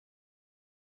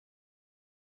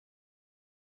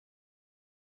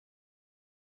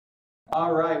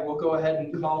All right, we'll go ahead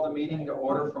and call the meeting to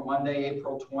order for Monday,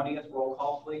 April 20th. Roll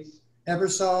call, please.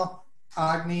 Eversol,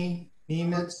 Agni,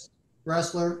 Nemitz,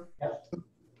 Wrestler,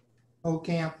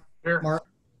 Ocamp, Mark,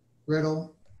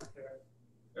 Riddle.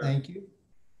 Thank you.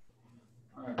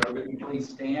 All right, everybody please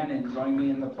stand and join me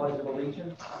in the Pledge of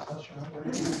Allegiance. I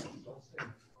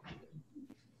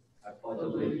pledge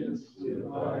allegiance to the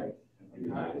flag of the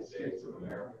United States of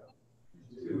America,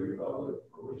 to the republic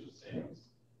for which it stands,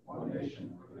 one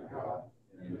nation under God,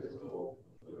 indivisible,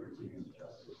 with liberty and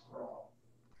justice for all.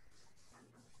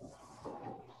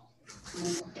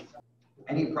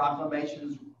 Any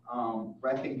proclamations,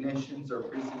 recognitions, or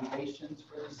presentations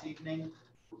for this evening?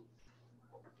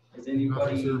 Has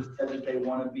anybody said that they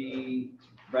want to be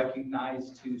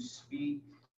recognized to speak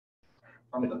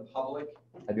from the public?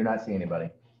 I do not see anybody.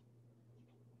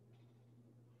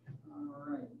 All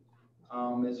right.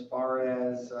 As far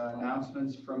as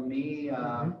announcements from me,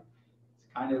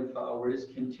 it's kind of, we're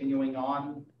just continuing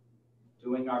on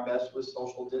doing our best with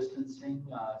social distancing.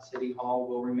 City Hall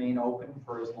will remain open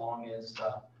for as long as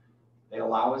they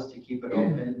allow us to keep it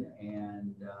open,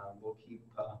 and we'll keep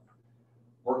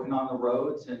working on the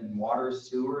roads and water,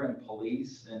 sewer, and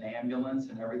police and ambulance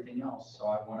and everything else. So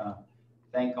I want to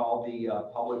thank all the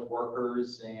public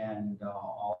workers and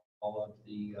all of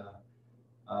the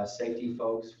safety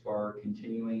folks for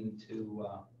continuing to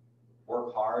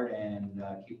work hard and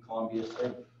keep Columbia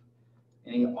safe.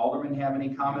 Any aldermen have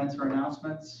any comments or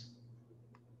announcements?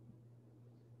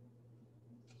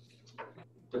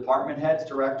 Department heads,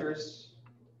 directors?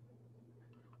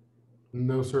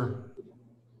 No, sir.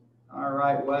 All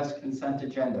right, Wes, consent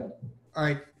agenda. All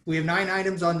right, we have 9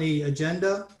 items on the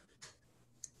agenda.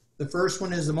 The first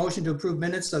one is the motion to approve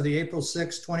minutes of the April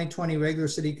 6, 2020 regular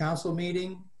city council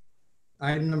meeting.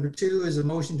 Item number 2 is a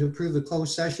motion to approve the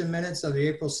closed session minutes of the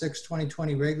April 6,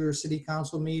 2020 regular city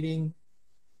council meeting.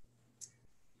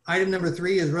 Item number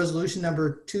 3 is resolution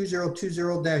number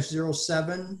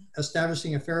 2020-07,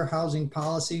 establishing a fair housing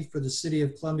policy for the city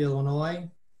of Columbia, Illinois.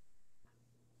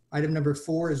 Item number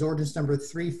 4 is ordinance number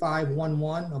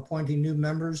 3511, appointing new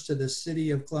members to the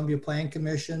City of Columbia Plan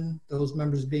Commission, those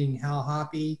members being Hal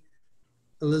Hoppe,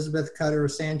 Elizabeth Cutter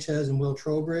Sanchez, and Will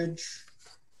Trowbridge.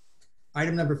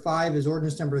 Item number 5 is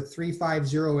ordinance number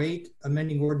 3508,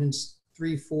 amending ordinance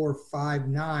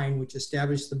 3459, which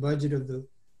established the budget of the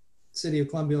City of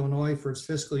Columbia, Illinois for its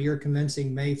fiscal year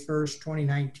commencing May 1st,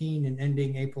 2019 and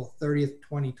ending April 30th,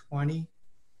 2020.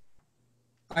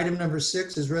 Item number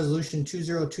 6 is resolution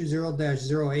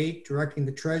 2020-08, directing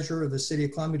the treasurer of the City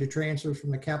of Columbia to transfer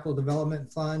from the Capital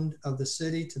Development Fund of the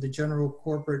city to the General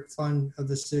Corporate Fund of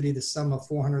the city the sum of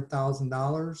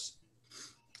 $400,000.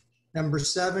 Number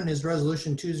 7 is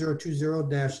resolution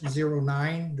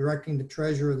 2020-09, directing the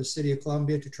treasurer of the City of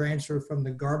Columbia to transfer from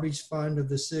the Garbage Fund of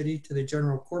the city to the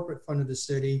General Corporate Fund of the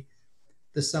city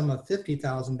the sum of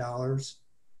 $50,000.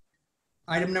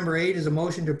 Item number 8 is a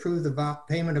motion to approve the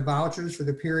payment of vouchers for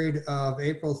the period of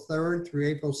April 3rd through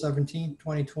April 17th,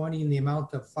 2020 in the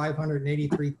amount of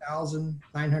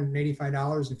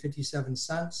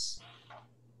 $583,985.57.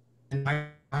 And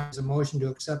item 9 is a motion to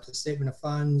accept the statement of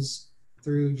funds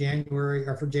through January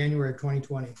or for January of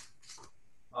 2020.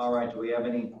 All right, do we have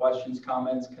any questions,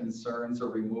 comments, concerns, or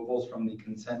removals from the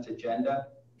consent agenda?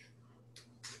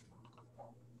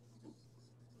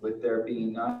 With there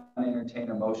being none,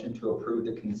 entertain a motion to approve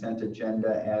the consent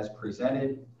agenda as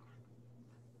presented.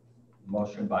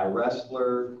 Motion by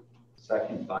Wrestler,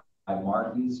 second by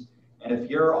Martins. And if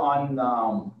you're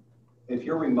on, if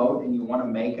you're remote and you want to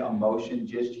make a motion,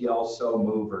 just yell "so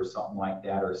move" or something like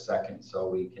that, or second, so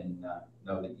we can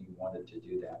know that you wanted to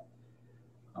do that.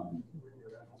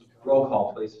 Roll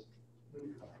call, please.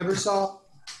 Eversol,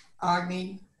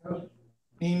 Agni,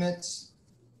 Nemitz,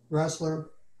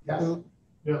 Wrestler, Hoop,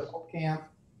 Yes. Camp,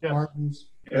 Yes.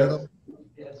 Martins, Yes. Riddle.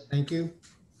 Yes. Thank you.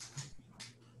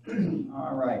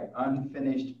 All right,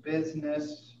 unfinished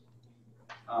business.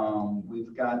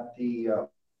 We've got the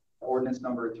ordinance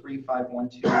number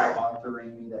 3512,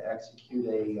 authoring me to execute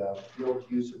a field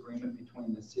use agreement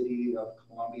between the City of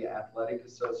Columbia Athletic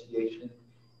Association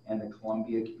and the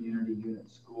Columbia Community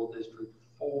Unit School District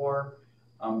 4.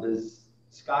 Does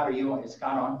Scott, is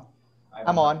Scott on?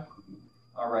 I'm on.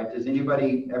 All right, does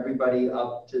everybody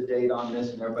up to date on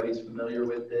this and everybody's familiar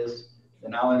with this?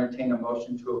 Then I'll entertain a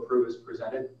motion to approve as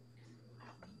presented.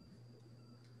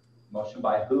 Motion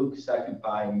by Hook, second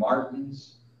by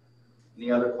Martins. Any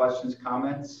other questions,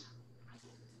 comments?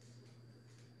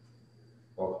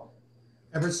 Roll call.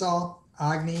 Eversol,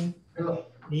 Agni,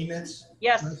 Nemitz,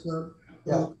 Yes. Wrestler,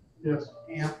 Yes. Hoop, Yes.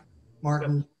 Camp,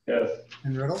 Martin, Yes.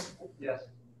 and Riddle. Yes.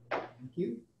 Thank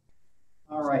you.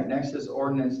 All right, next is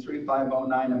ordinance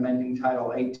 3509, amending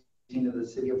Title 18 of the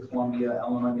City of Columbia,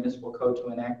 Illinois Municipal Code to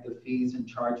enact the fees and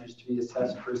charges to be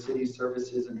assessed for city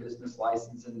services and business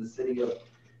license in the city of,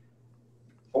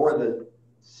 for the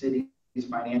city's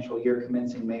financial year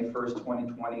commencing May 1st,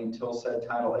 2020 until said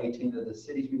Title 18 of the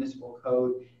city's municipal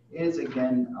code is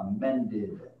again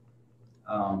amended.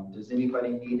 Does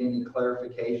anybody need any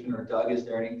clarification, or Doug, is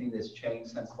there anything that's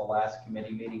changed since the last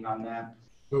committee meeting on that?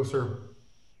 No, sir.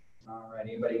 All right,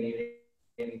 anybody need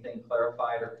anything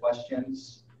clarified or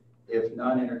questions? If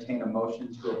none, entertain a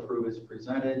motion to approve as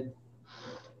presented.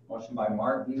 Motion by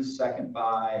Martin, second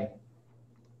by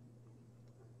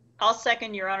I'll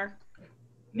second, Your Honor.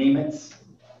 Nemitz.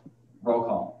 Roll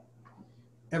call.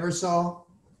 Eversol,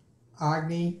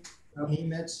 Agni,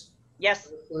 Nemitz,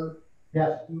 Yes. Wessler,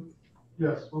 Yes.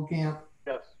 Yes. Ocamp,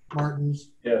 Yes. Martins,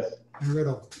 Yes. and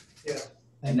Riddle. Yes.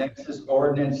 And next is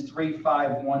ordinance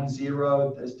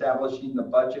 3510, establishing the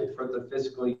budget for the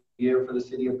fiscal year for the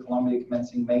city of Columbia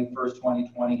commencing May 1st,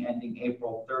 2020, ending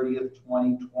April 30th,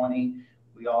 2020.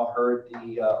 We all heard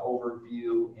the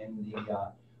overview in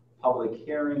the public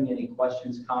hearing. Any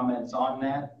questions, comments on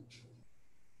that?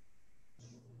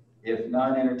 If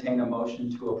none, entertain a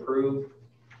motion to approve.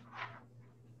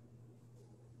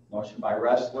 Motion by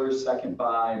Wrestler, second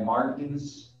by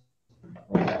Martins.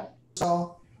 Roll call.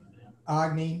 Eversol,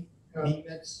 Agni,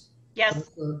 Nemitz, Yes.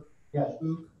 Wessler, Yes.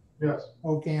 Luke, Yes.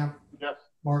 Ocamp, Yes.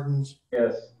 Martins,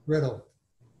 Yes. Riddle.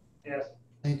 Yes.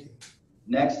 Thank you.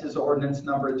 Next is ordinance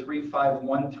number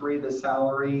 3513, the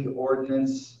salary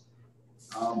ordinance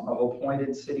of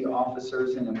appointed city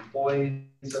officers and employees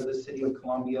of the city of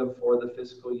Columbia for the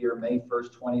fiscal year May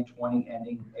 1st, 2020,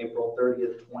 ending April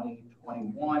 30th,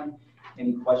 2021.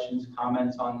 Any questions,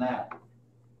 comments on that?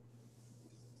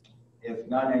 If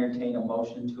none, entertain a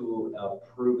motion to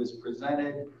approve as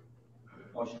presented.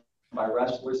 Motion by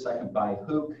Wrestler, second by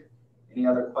Hook. Any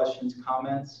other questions,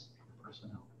 comments?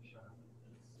 Personnel.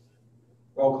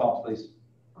 Roll call, please.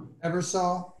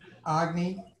 Eversol,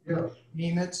 Agni, Yes.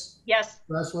 Nemitz, Yes.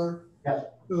 Wessler, Yes.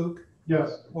 Luke,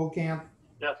 Yes. Ocamp,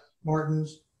 Yes.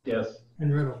 Martins, Yes.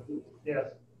 and Riddle.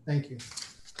 Yes. Thank you.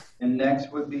 And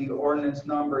next would be ordinance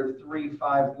number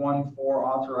 3514,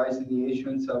 authorizing the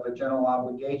issuance of a general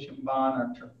obligation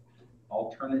bond,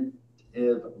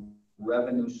 alternative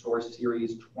revenue source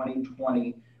series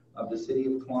 2020 of the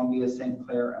city of Columbia, St.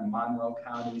 Clair, and Monroe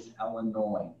counties,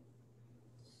 Illinois.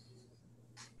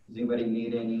 Does anybody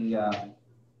need any,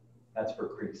 that's for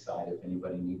Creekside, if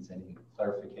anybody needs any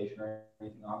clarification or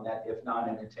anything on that. If not,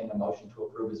 entertain a motion to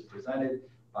approve as presented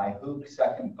by Hook,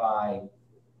 second by,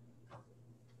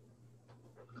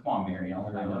 come on, Mary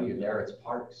Ellen, I know you're there, it's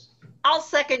Parks. I'll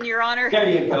second, Your Honor. There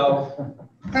you go.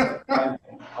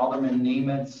 Alderman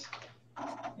Nemitz.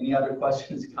 Any other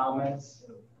questions, comments?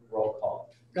 Roll call.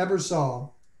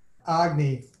 Eversol,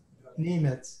 Agni,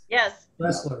 Nemitz, Yes.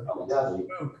 Wessler, Yes.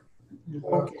 Luke,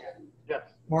 Ocamp,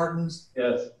 Yes. Martins,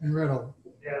 Yes. and Riddle.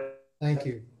 Yes. Thank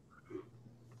you.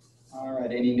 All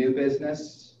right, any new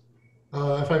business?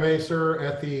 If I may, sir,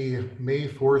 at the May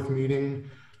 4th meeting,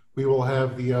 we will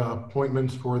have the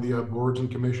appointments for the boards and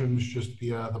commissions, just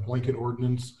the blanket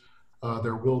ordinance.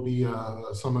 There will be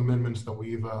some amendments that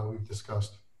we've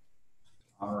discussed.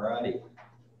 All righty.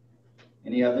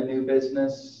 Any other new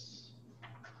business?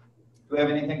 Do we have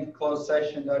anything for closed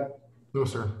session, Doug? No,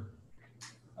 sir.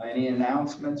 Any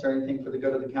announcements or anything for the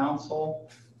good of the council?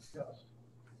 Yes,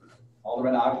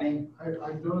 Alderman Agni?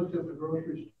 I noticed at the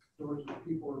grocery stores that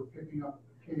people are picking up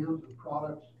cans and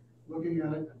products, looking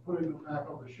at it and putting them back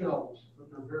on the shelves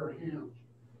with their bare hands.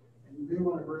 And you may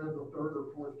want to grab the third or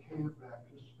fourth can back,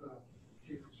 just,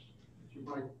 you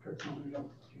might pick something up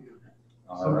with the can.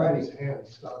 All righty. Somebody's hand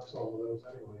stocks all of those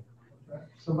anyway.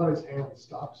 Somebody's hand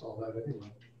stocks all that anyway.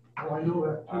 Well, I know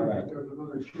that too, All right. but there's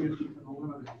another chance you can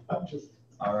eliminate. I'm just,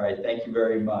 All right, thank you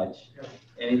very much. Yeah.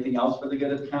 Anything else for the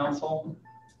good of the council?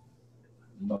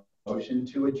 Motion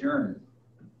to adjourn.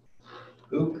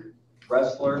 Hook,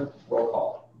 Wrestler, roll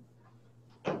call.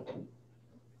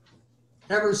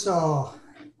 Eversol,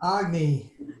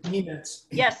 Agni, Nemitz,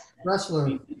 Yes.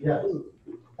 Wessler, Yes. Luke,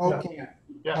 Ocamp,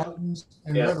 Yes. Martins,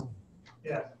 and Yes. Riddle.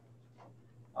 Yes.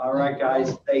 All right,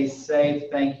 guys, stay safe.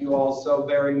 Thank you all so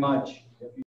very much.